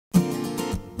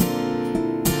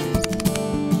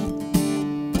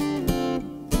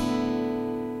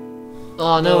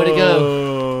Oh no, where'd it go?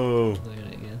 Oh. Look at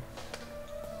it again.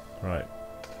 Right.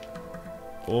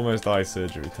 Almost eye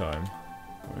surgery time.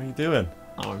 What are you doing?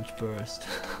 Arms burst.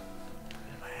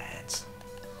 My hands.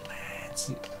 My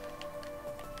hands.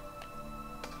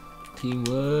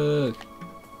 Teamwork.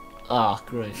 Ah,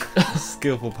 great.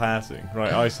 Skillful passing.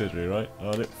 Right, eye surgery, right? Oh,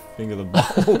 I didn't finger the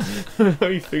ball. How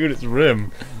you fingered its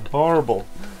rim. Horrible.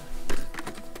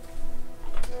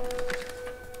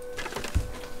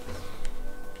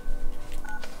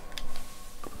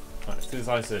 Right, let's do this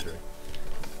eye surgery.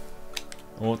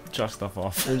 I want to chuck stuff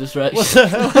off. No distraction. What the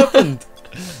hell happened?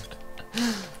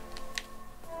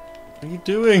 What are you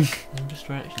doing? No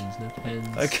distractions, no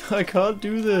pens. I can't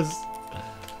do this.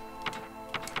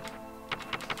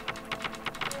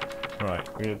 Right,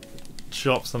 we're gonna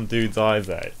chop some dude's eyes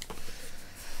out.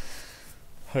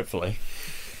 Hopefully.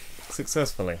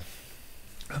 Successfully.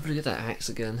 I'm gonna get that axe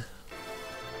again.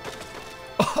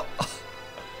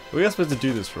 We are supposed to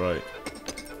do this right.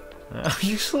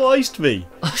 You sliced me!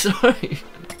 I'm sorry.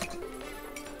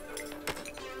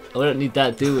 Oh, we don't need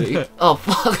that, do we? Oh,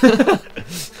 fuck!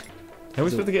 How are we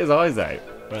supposed to get his eyes out?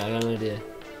 Right, I got an idea.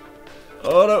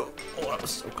 Oh no! Oh, that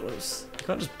was so close. You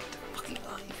can't just... Fucking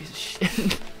you piece of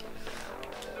shit.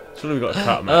 Surely we got to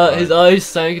cut him out, right? His eyes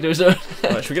sank into his own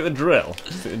head. Right, should we get the drill?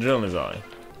 Stick the drill in his eye.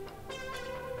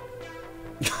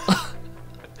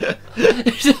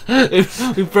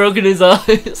 We've broken his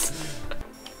eyes.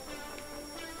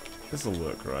 This'll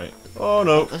work, right? Oh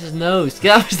no! That's his nose.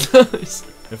 Get out his nose.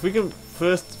 If we can...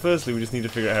 Firstly, we just need to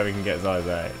figure out how we can get his eyes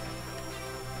out.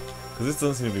 Because this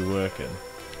doesn't seem to be working.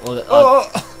 Oh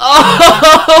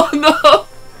no!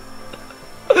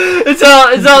 It's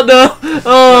out! It's out now!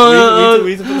 Oh, we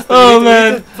need to put this oh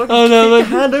man! Oh no, man! Get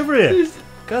your hand over here!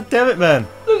 God damn it, man!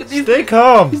 Look, Stay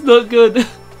calm! He's not good. Did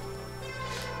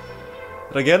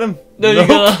I get him? No, you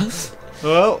got us.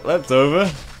 Well, that's over.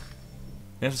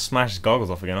 We have to smash his goggles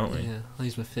off again, aren't we? Yeah, I'll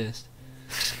use my fist.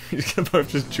 You're just gonna both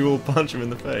just dual punch him in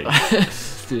the face.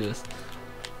 Let's do this.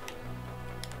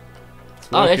 It's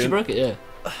Oh, I working. actually broke it, yeah.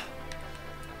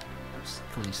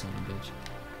 Come on, you son of a bitch.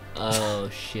 Oh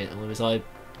shit, I wonder his eye.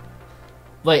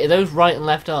 Wait, are those right and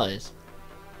left eyes?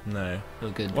 No. Oh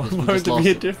good. Why because we would just there lost be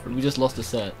a it. difference? We just lost a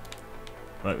set.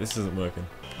 Right, this isn't working.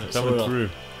 Right, Coming sort it through.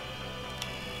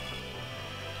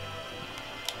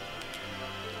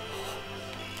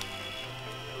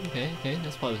 Okay, okay,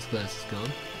 that's part of his glasses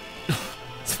gone.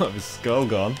 It's not his skull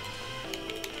gone.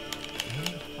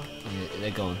 Oh, yeah,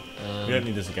 they're gone. We don't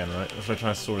need this again, right? Or should I try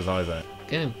and sort his eyes out?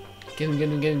 Get him. Get him, get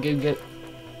him, get him, get him, get him.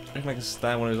 I reckon I can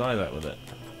stab one of his eyes out with it.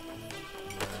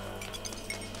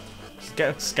 Just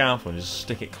get a scalpel and just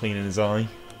stick it clean in his eye.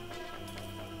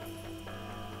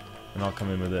 And I'll come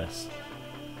in with this.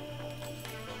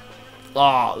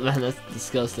 Oh man, that's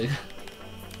disgusting.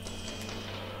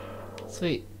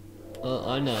 Sweet. Well,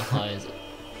 I know how high is it?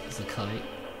 It's a kite.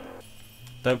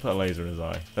 Don't put a laser in his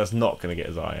eye. That's not going to get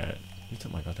his eye out. You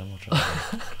took my goddamn watch out.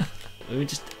 Maybe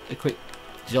just a quick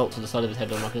jolt to the side of his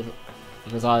head and knock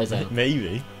his eyes out.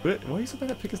 Maybe. Why are you so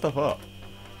bad at picking stuff up?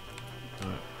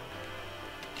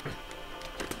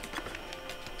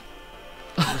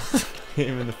 Hit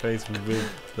him in the face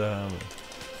with the hammer.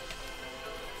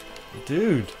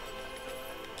 Dude!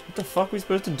 What the fuck are we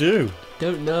supposed to do?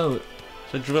 Don't know.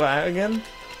 Should I drill it out again?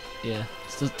 Yeah,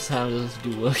 it's just this hammer doesn't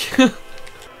do work.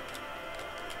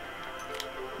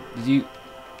 Did you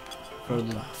throw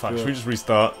the... Fuck, should we just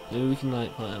restart? Maybe we can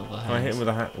like put it out of our Can I hit him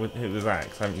hands. with hit with his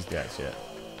axe? I haven't used the axe yet.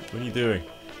 What are you doing?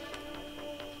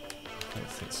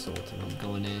 Let's get sorted. I'm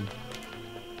going in.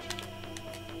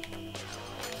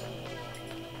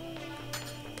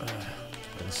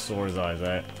 Gonna saw his eyes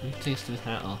out. You taste his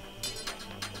hat off.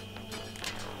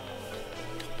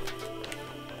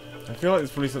 I feel like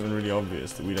there's probably something really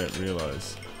obvious that we don't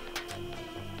realise.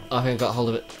 Oh, I think I got hold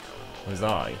of it. His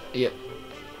eye? Yep.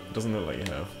 It doesn't look like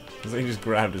you have. Looks like you just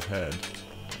grabbed his head.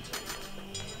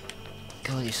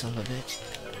 God, you son of a bitch.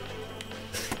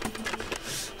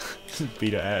 Just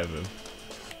beat it out of him.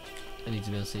 I need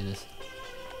to be able to see this.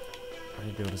 I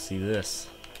need to be able to see this.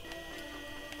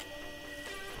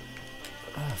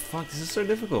 Ah, fuck, this is so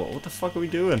difficult. What the fuck are we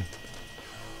doing?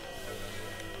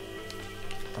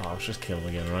 Oh, let's just kill him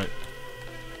again, right?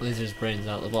 Laser his brains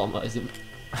out the bottom. Is it?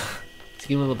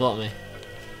 Give him a lobotomy.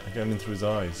 I got him in through his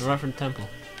eyes. Right from the temple.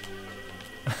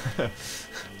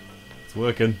 It's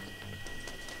working.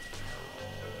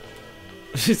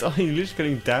 You're literally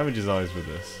getting damage his eyes with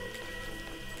this.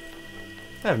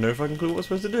 I have no fucking clue what we're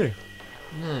supposed to do.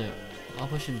 No, I'll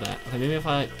push him back. Okay, maybe if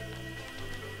I...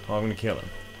 Oh, I'm gonna kill him.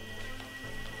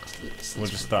 We'll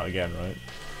just start again, right?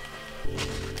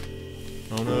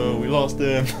 Oh no, we lost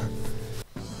him.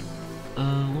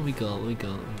 What we got? What we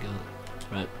got? What we got?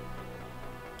 Right.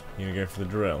 You're gonna go for the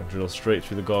drill. Drill straight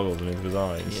through the goggles and into his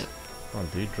eyes. Yeah. Come on,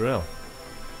 dude, drill.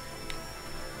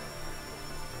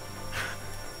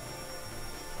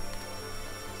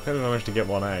 I don't know if I managed to get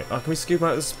one out. Oh, can we scoop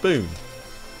out the spoon?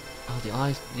 Oh, the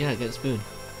eyes. Yeah, get a spoon.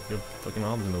 Your fucking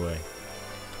arm's in the way.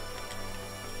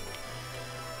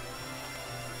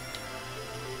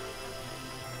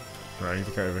 Right, I need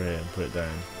to go over here and put it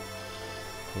down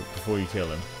before you kill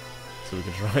him, so we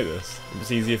can try this.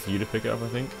 It's easier for you to pick it up, I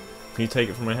think. Can you take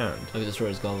it from my hand? Maybe destroy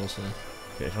his goggles first.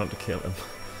 Okay, trying to kill him.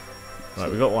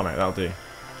 Right, we got one out. That'll do.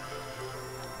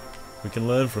 We can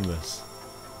learn from this.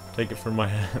 Take it from my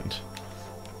hand.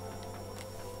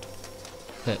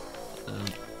 Okay.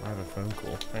 I have a phone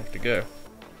call. I have to go.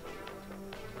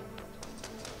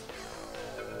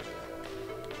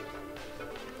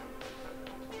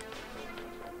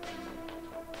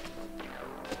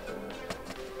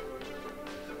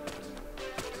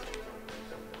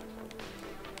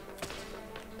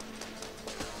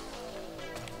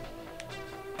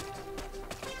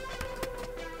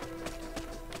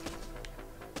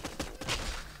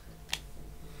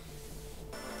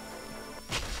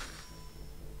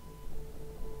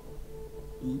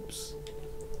 Oops.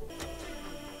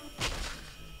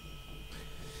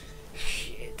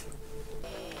 Shit.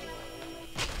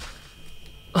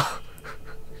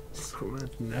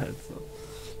 Screwed nuts.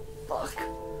 Fuck.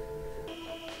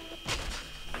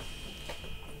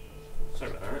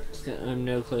 Sorry about that. I'm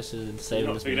no closer than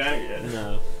saving this. You're not figured out yet?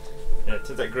 No. Yeah, it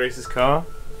turns out Grace's car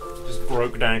just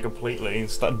broke down completely and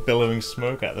started billowing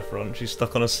smoke out the front. She's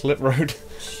stuck on a slip road.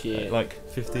 Shit. Like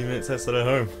 15 minutes outside her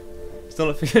home. Still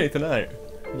not figured anything out.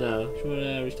 No. Should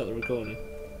we restart the recording?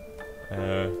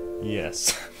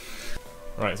 Yes.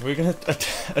 Right, so we're gonna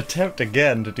attempt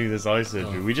again to do this eye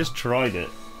surgery. Oh. We just tried it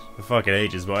for fucking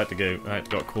ages, but I had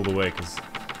to got called away because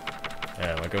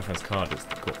my girlfriend's car just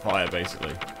caught fire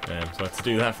basically. So I had to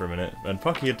do that for a minute. And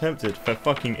Puckey attempted for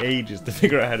fucking ages to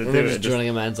figure out how to do it. Just drilling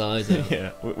a man's eyes out. Yeah,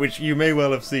 which you may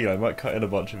well have seen. I might cut in a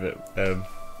bunch of it, either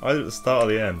at the start or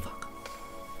the end.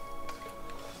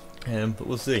 But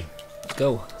we'll see. Let's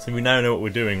go. So we now know what we're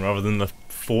doing, rather than the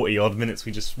 40 odd minutes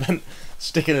we just spent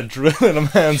sticking a drill in a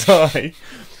man's eye,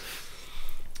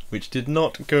 which did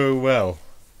not go well.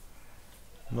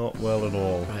 Not well at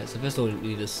all. Right, so first of all we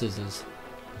need is scissors.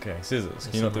 Okay, scissors.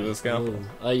 Can you not do the scalpel?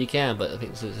 Oh, you can, but I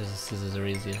think scissors are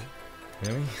easier.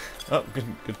 Really? Oh,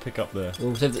 good pick up there.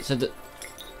 Well, save that.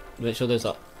 Make sure those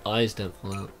eyes don't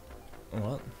fall out.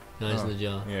 What? The eyes in the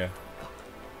jar. Yeah.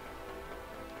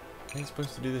 How are you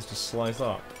supposed to do this? Just slice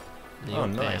up. There you Oh,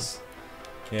 go, nice.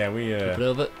 Yeah, we Flip it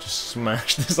over. just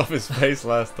smashed this off his face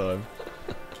last time.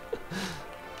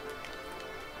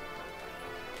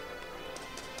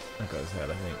 I got his head,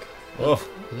 I think. Oh!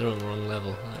 They're on the wrong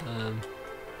level.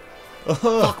 Oh.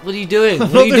 Fuck, what are you doing?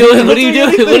 What are you doing? What are you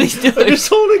doing? What are you I'm doing? just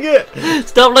holding it!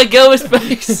 Stop letting go of his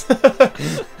face!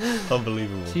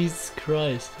 Unbelievable. Jesus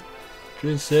Christ.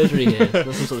 Doing surgery here. It's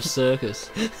not some sort of circus.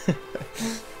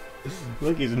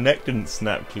 Look, his neck didn't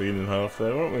snap clean in half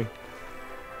there, weren't we?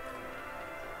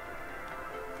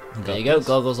 There you go,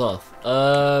 goggles off.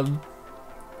 Alright.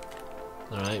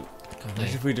 Imagine Okay.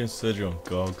 if we were doing surgery on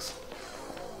Gogs.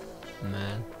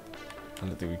 Man. I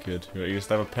don't think we could. You just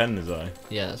have a pen in his eye.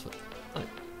 Yeah, that's what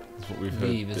That's what we've heard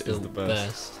leave is is the the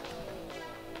best.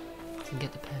 I can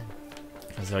get the pen.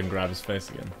 As I can grab his face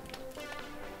again.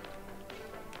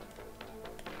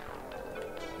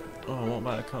 Oh, what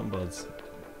about the cotton buds?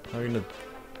 How are you gonna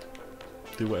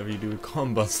do whatever you do with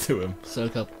cotton buds to him?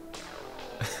 Soak up.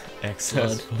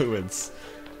 Excess fluids.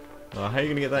 Oh, how are you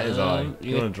gonna get that in his eye?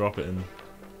 You wanna drop it in? You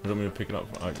don't want me to pick it up?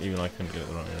 Even I couldn't get it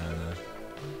right there.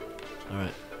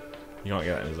 Alright. You can't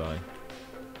get that in his eye.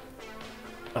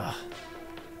 Ah.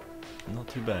 Not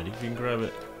too bad. You can grab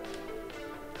it.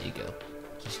 There you go.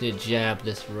 Just need to jab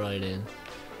this right in.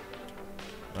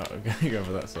 Oh, okay, go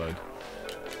for that side.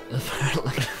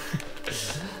 Apparently.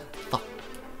 Fuck.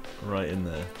 Right in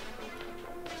there.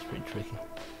 It's pretty tricky.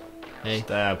 Hey.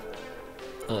 Stab.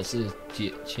 Oh, it's his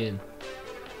chin.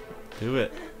 Do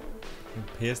it.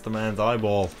 Pierce the man's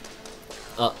eyeball.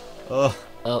 Oh. Oh.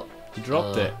 Oh. You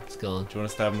dropped it. It's gone. Do you want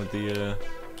to stab him with the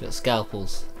Got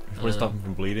scalpels. you want to stop him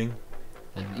from bleeding?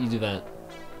 And you do that.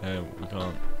 We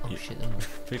can't. Oh You- shit.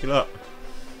 Pick it up.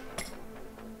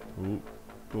 Ooh.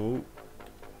 Ooh.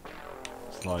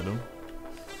 Slide him.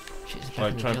 Shit, it's back Try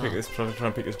in the and jar. pick this. Try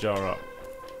and pick this jar up.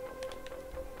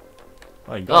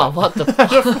 Oh, you Oh, got it. what the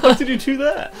How fuck? did you do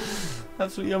that?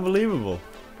 Absolutely unbelievable.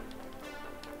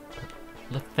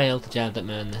 I failed to jab that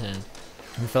man in the head.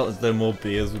 I felt as though more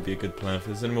beers would be a good plan. If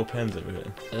there's any more pens over here.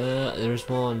 There's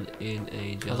one in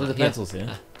a jar. Oh, there's the Here. pencils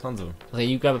here. Tons of them. Okay,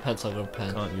 you grab a pencil, I'll grab a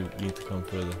pen. Can't you need to come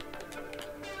further?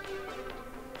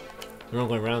 They're all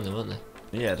going around them, aren't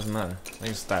they? Yeah, it doesn't matter. I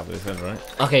can stab with his head,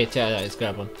 right? Okay, check it out. Let's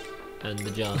grab one. And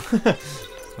the jar.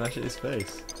 Smash at his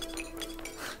face.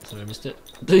 Sorry, I missed it.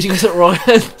 Did you get it wrong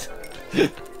hand?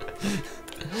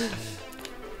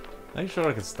 I'm sure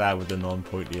I could stab with the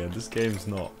non-pointy end. This game's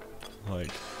not,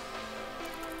 like,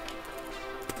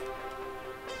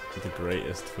 the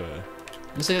greatest for...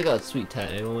 Looks like I got a sweet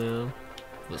tattoo on my arm.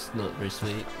 That's not very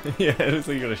sweet. Yeah, it looks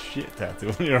like you got a shit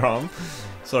tattoo on your arm.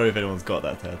 Sorry if anyone's got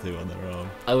that tattoo on their arm.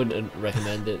 I wouldn't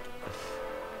recommend it.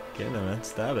 Get in there, man.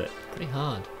 Stab it. Pretty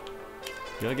hard.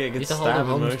 You gotta get a good You have to hold stab it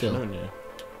on motion, still. don't you?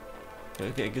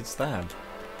 Gotta get a good stab.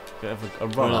 Gotta have a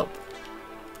Run run up. up.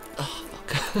 Oh,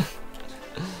 fuck.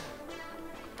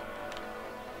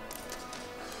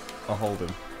 I'll hold him.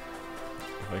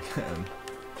 If I can.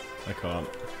 I can't.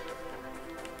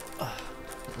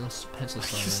 That's pencil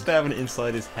Just slide. stabbing it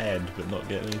inside his head, but not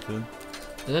getting anything.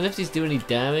 I don't know if these do any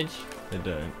damage. They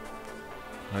don't.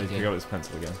 I need to Okay. pick up his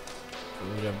pencil again.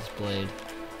 We'll grab this blade.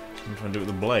 I'm trying to do it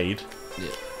with the blade. Yeah.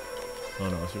 Oh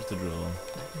no, it's just a drill on.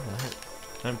 What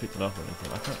I haven't picked it up or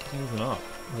anything. I can't pick anything up.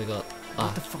 have we got? What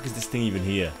Ah, the fuck is this thing even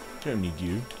here? I don't need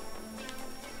you.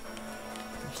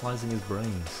 I'm slicing his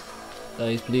brains. oh,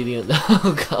 he's bleeding at the.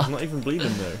 Oh He's god. not even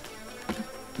bleeding though.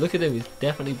 Look at him, he's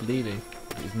definitely bleeding.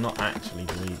 He's not actually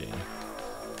bleeding.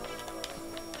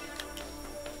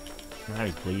 Now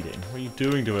he's bleeding. What are you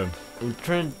doing to him? I'm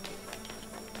trying.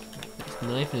 There's a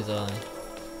knife in his eye.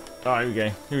 Oh, here we go.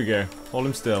 Here we go. Hold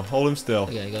him still. Hold him still.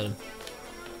 Okay, I got him.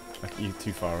 You're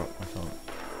too far up. I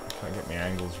can't get my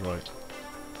angles right.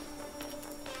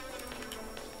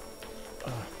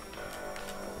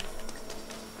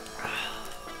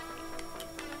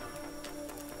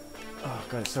 Oh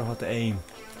god, it's so hard to aim.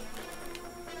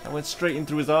 That went straight in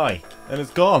through his eye, and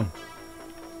it's gone.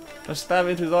 I stabbed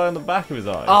into his eye on the back of his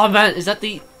eye. Oh man, is that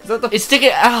the? Is that the? It's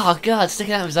sticking. Oh god, it's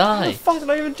sticking out of his How the eye. fuck did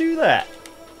I even do that?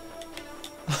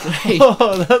 Great.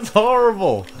 Oh, that's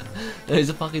horrible. He's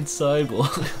a fucking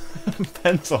cyborg.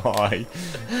 Pencil eye.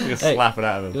 I'm gonna Hey, slap it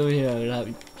out of him. Go over here. I'm gonna have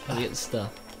you get the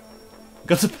stuff.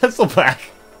 Got the pencil back.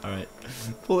 All right.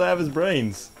 Pull it out of his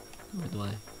brains. Where do I?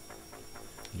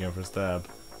 You going for a stab?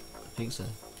 I think so.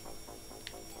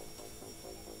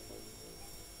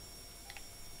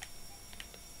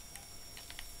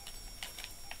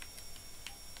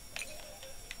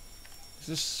 This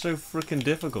is so freaking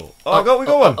difficult. Oh, we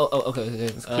got one. Oh, okay.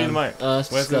 Let's clean them out.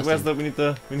 It's Where's disgusting.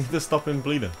 the? We need to stop him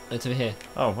bleeding. It's over here.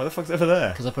 Oh, why the fuck's it over there?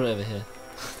 Because I put it over here.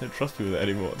 I don't trust you with it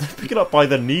anymore. Pick it up by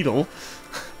the needle.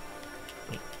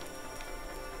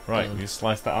 Right, you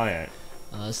slice that eye out.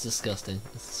 Oh, it's disgusting.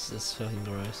 It's fucking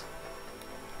gross.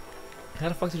 How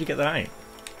the fuck did you get that out?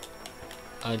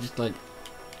 I just like.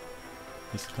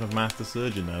 He's kind of master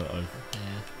surgeon now that I've. Yeah.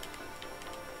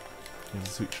 He has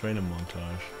a sweet training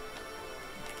montage.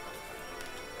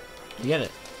 You get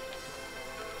it?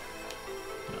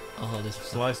 Oh, this.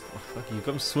 Sliced. Oh, fuck you! You've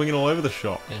got him swinging all over the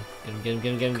shop. Yeah, get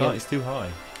him. Can't. He's too high.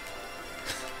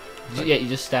 Yeah, you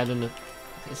just stabbed in the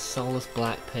soulless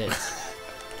black pits.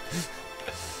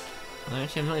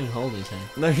 Actually, I'm not even holding his hand.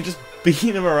 No, you're just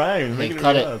beating him around. Okay, Making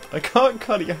cut it. it. Hard. I can't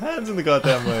cut it. Your hand's in the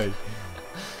goddamn way.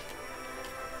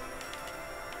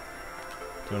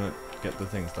 Do you want to get the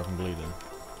thing, stop him bleeding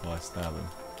while I stab him?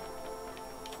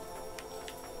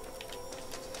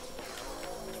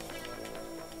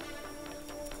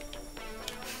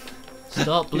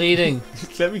 Stop bleeding!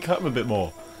 Let me cut him a bit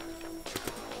more.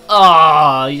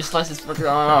 Ah! You sliced his fucking.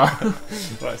 Ah!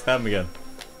 Right, stab him again.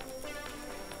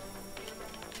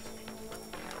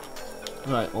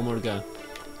 Right, one more to go.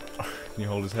 Can you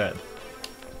hold his head?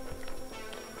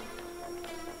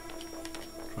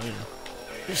 Try now.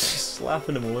 You're just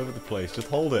slapping him all over the place. Just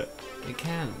hold it. You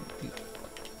can.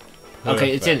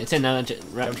 Okay, it's in. It's in now. I'm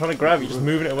trying to grab it. You're just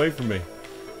moving it away from me.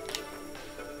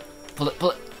 Pull it.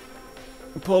 Pull it.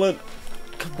 Pull it.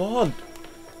 Come on.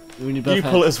 We need both You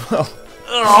hands. pull it as well.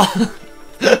 Oh!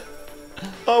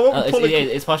 Oh, what It's, pull yeah, it?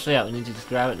 it's partially out. We need to just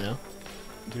grab it now.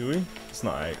 Do we? It's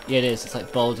not out. Yeah, it is. It's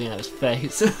like bulging out his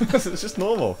face. It's just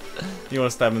normal. You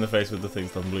want to stab him in the face with the thing,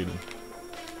 stop him bleeding.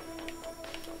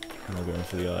 And I'll go in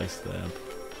for the eye stab.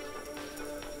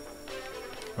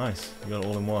 Nice, you got it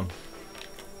all in one.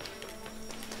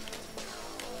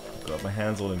 I've got my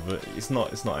hands all inverted. It's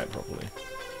not out properly.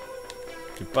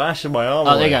 You're bashing my arm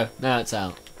Oh, away. there you go. Now it's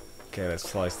out. Okay, let's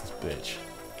slice this bitch.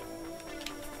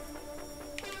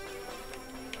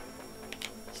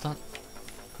 Stop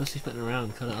pussyfooting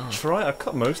around. Cut it off. Try. I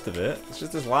cut most of it. It's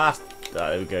just this last. Ah,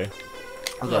 there we go.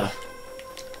 Okay.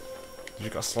 You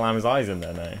just got to slam his eyes in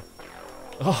there now.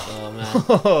 Oh man.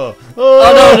 Oh,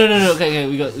 Oh no. Okay,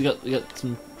 we got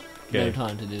some no Okay,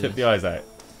 time to do tip this. the eyes out.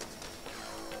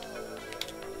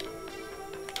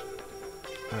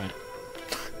 Alright.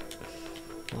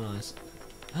 One eyes.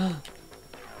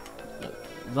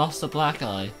 Lost a black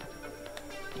eye.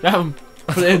 Grab him!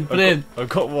 Put it in, put it in! I've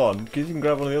got one. You can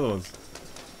grab one of the other ones.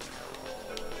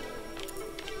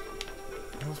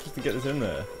 How am I supposed to get this in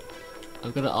there?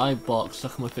 I've got an eye box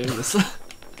stuck on my fingers.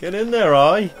 Get in there,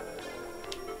 eye!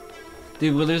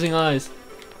 Dude, we're losing eyes.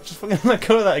 Just fucking let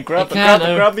go of that and grab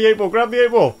the 8 ball, grab the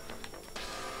 8 ball!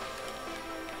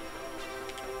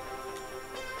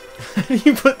 How do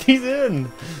you put these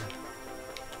in?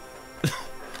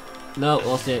 No,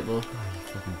 lost the 8 ball. Oh, you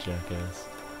fucking jackass.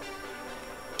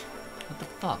 What the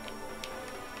fuck?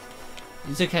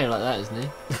 He's okay like that, isn't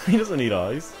he? He doesn't need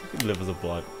eyes. He can live as a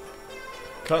blight.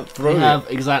 Can't throw We it. have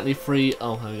exactly 3.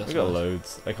 Oh, we got, We got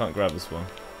loads. I can't grab this one.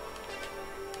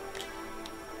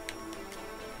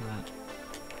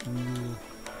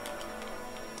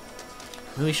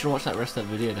 Maybe we should watch that rest of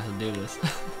that video to how to do this.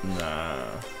 Nah.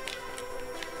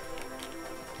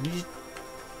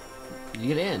 You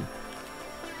get in?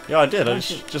 Yeah, I did. I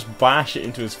Bash just bash it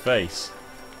into his face.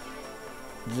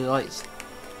 Did it like...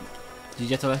 Did you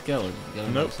get to let go? Or did it go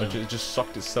in Nope, itself? it just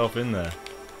sucked itself in there.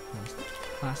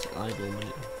 Classic eyeball,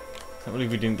 mate. Can't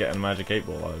believe we didn't get a magic 8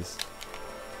 ball eyes.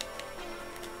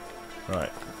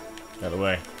 Right. Out of the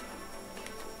way.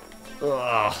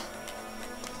 Ugh.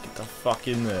 Get the fuck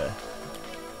in there.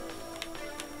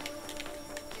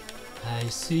 I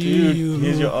see Dude, you.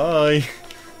 here's your eye.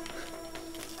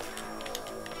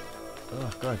 Oh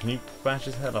god, can you bash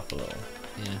his head up a little?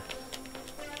 Yeah.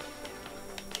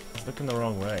 He's looking the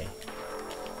wrong way.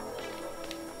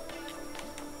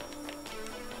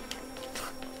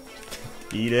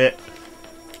 Eat it.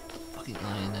 Fucking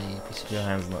eye in there, you piece of Your shit.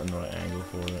 hand's not in the right angle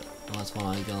for it. Oh, that's one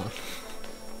eye gone.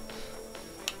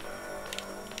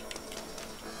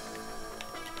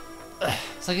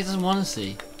 It's like he doesn't want to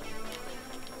see.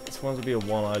 This one's to be a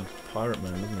one-eyed pirate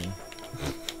man, isn't he?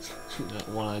 That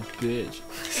one-eyed bitch.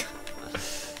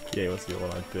 Yeah, he wants to be a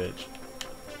one-eyed bitch.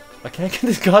 I can't get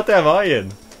this goddamn eye in.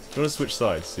 Do you want to switch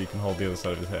sides so you can hold the other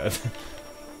side of his head?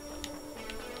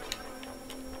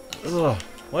 Ugh.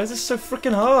 Why is this so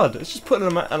freaking hard? It's just putting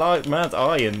a man's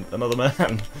eye in another man.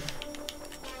 Am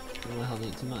I holding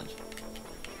it too much?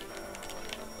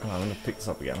 Oh, I'm gonna pick this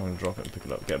up again. I'm gonna drop it and pick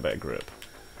it up, get a better grip.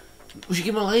 We should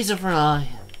give him a laser for an eye.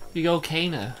 You go okay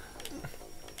now.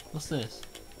 What's this?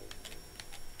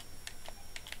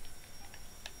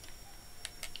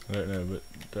 I don't know, but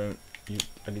don't.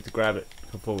 I need to grab it.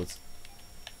 Come forwards.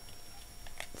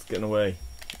 It's getting away.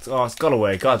 It's got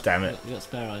away. God damn it. We got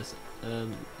spare eyes. How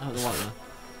about the white one?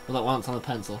 Well, that one's on the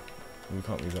pencil. We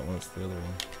can't use that one. That's the other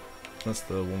one. That's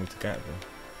the one we took out of him.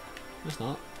 No, it's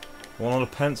not. One on a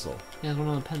pencil. Yeah, there's one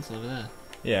on the pencil over there.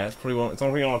 Yeah, it's probably one. It's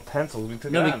only on a pencil. We took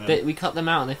it No, out of him. we cut them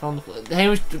out and they fell on the floor.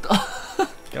 Hamish.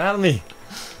 Get out of me!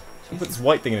 Put this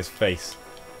white thing in his face.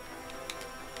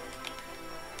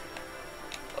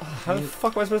 Oh, how the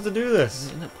fuck am I supposed to do this?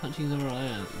 Isn't that punching his other eye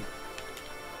out?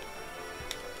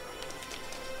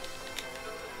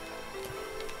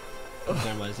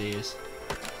 Down by his ears.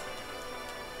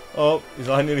 Oh, his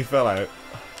eye nearly fell out.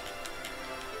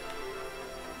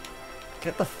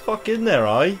 Get the fuck in there,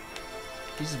 eye!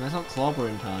 Jesus, man, it's not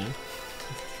clobbering time.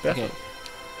 Okay. Okay,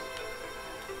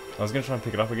 I was gonna try and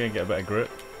pick it up again, get a better grip.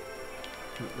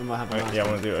 we might have a Right, last yeah, I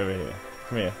one. want to do it over here.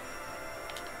 Come here.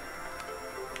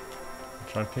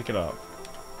 Try and pick it up.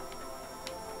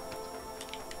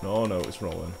 No, no, it's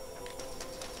rolling.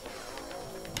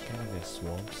 Get out of here,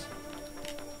 swabs.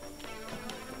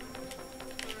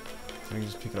 So we can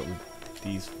just pick it up with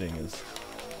these fingers.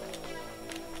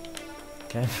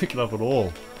 Can't pick it up at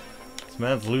all. This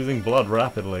man's losing blood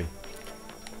rapidly.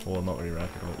 Well, not really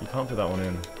rapidly. You can't put that one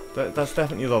in. That's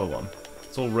definitely the other one.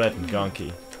 It's all red and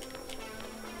gunky.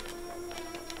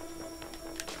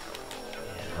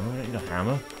 Hammer? We don't need a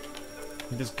hammer.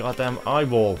 We need this goddamn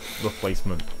eyeball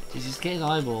replacement. Jesus, he's getting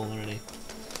eyeball already.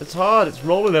 It's hard. It's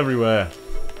rolling everywhere.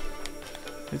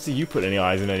 I don't see you put any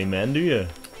eyes in any men, do you?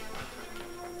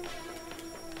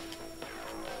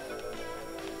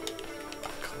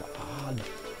 Come on.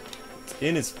 It's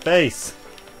in his face.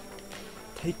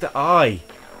 Take the eye.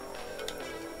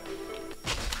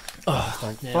 Oh,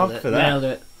 thank Nailed fuck it. for that. Nailed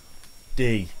it.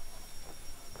 D.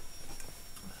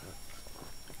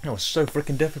 That was so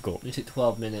freaking difficult. We took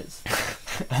 12 minutes.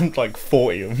 And like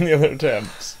 40 of the other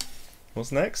attempts.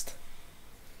 What's next?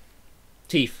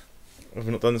 Teeth. We've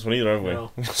not done this one either, have we?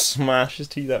 No. We'll smash his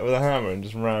teeth out with a hammer and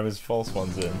just ram his false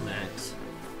ones in. Max.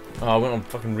 Oh, I went on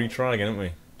fucking retry again, didn't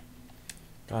we?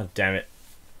 God damn it.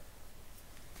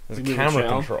 There's a You move camera the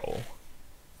trail. control.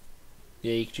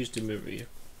 Yeah, you can choose to move it.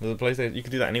 There's a PlayStation. You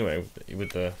could do that anyway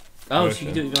with the Oh, so you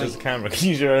can do it There's like... a camera. Can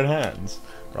you use your own hands?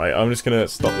 Right, I'm just gonna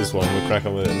stop this one. We'll crack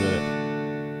on with it in a minute.